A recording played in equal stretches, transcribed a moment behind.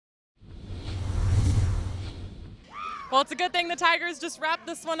Well, it's a good thing the Tigers just wrapped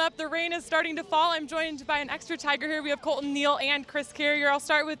this one up. The rain is starting to fall. I'm joined by an extra Tiger here. We have Colton Neel and Chris Carrier. I'll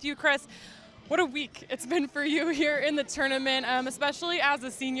start with you, Chris. What a week it's been for you here in the tournament, especially as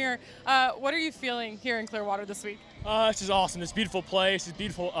a senior. What are you feeling here in Clearwater this week? This is awesome. It's a beautiful place, it's a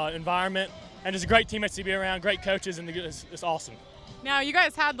beautiful environment, and it's a great teammates to be around, great coaches, and it's awesome. Now, you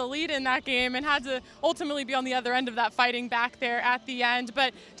guys had the lead in that game and had to ultimately be on the other end of that fighting back there at the end.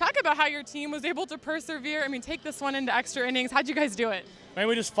 But talk about how your team was able to persevere. I mean, take this one into extra innings. How'd you guys do it? Man,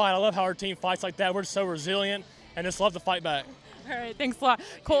 we just fight. I love how our team fights like that. We're just so resilient and just love to fight back. All right, thanks a lot.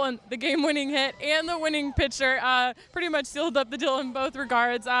 Colton, the game-winning hit and the winning pitcher pretty much sealed up the deal in both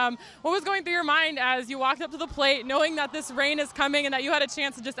regards. What was going through your mind as you walked up to the plate knowing that this rain is coming and that you had a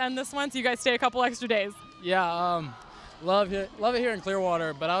chance to just end this one so you guys stay a couple extra days? Yeah, love it here in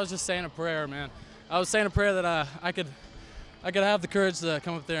Clearwater, but I was just saying a prayer, man. I was saying a prayer that I could have the courage to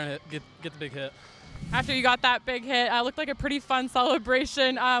come up there and get the big hit. After you got that big hit, it looked like a pretty fun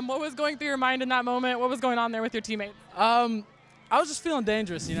celebration. What was going through your mind in that moment? What was going on there with your teammates? I was just feeling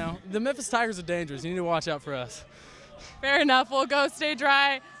dangerous, you know. The Memphis Tigers are dangerous. You need to watch out for us. Fair enough. We'll go stay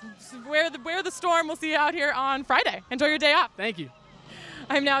dry. Wear the storm. We'll see you out here on Friday. Enjoy your day off. Thank you.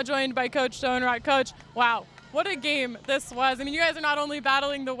 I'm now joined by Coach Schoenrock. Coach, wow, what a game this was. I mean, you guys are not only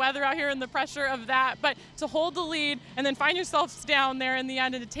battling the weather out here and the pressure of that, but to hold the lead and then find yourselves down there in the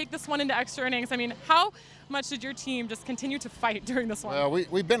end and to take this one into extra innings. I mean, how much did your team just continue to fight during this one? Well,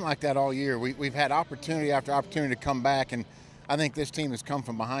 we've been like that all year. We've had opportunity after opportunity to come back, and I think this team has come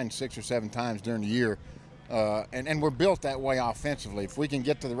from behind 6 or 7 times during the year, and we're built that way offensively. If we can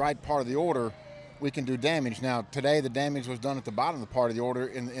get to the right part of the order, we can do damage. Now, today the damage was done at the bottom of the part of the order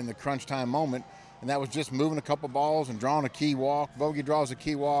in the crunch time moment, and that was just moving a couple balls and drawing a key walk. Bogey draws a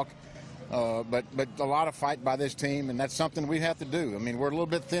key walk, but a lot of fight by this team, and that's something we have to do. I mean, we're a little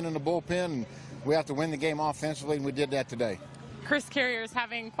bit thin in the bullpen, and we have to win the game offensively, and we did that today. Chris Carrier is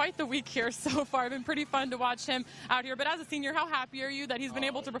having quite the week here so far. It's been pretty fun to watch him out here. But as a senior, how happy are you that he's been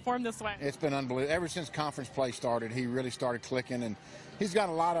able to perform this way? It's been unbelievable. Ever since conference play started, he really started clicking, and he's got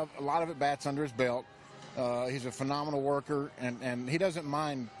a lot of at-bats under his belt. He's a phenomenal worker, and he doesn't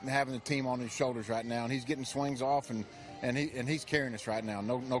mind having the team on his shoulders right now, and he's getting swings off, and he's carrying us right now,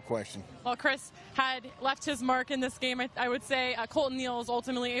 no question. Well, Chris had left his mark in this game. I would say Colton Neel is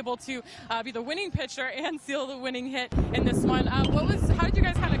ultimately able to be the winning pitcher and seal the winning hit in this one. How did you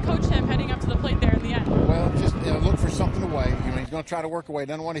guys kind of coach him heading up to the plate there in the end? Well, just look for something away. You know, he's going to try to work away.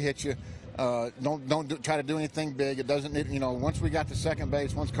 Doesn't want to hit you. Don't try to do anything big. It doesn't need, once we got to second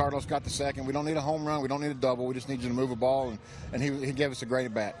base, once Carlos got to second, we don't need a home run, we don't need a double. We just need you to move a ball, and he gave us a great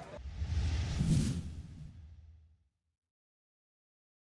at bat.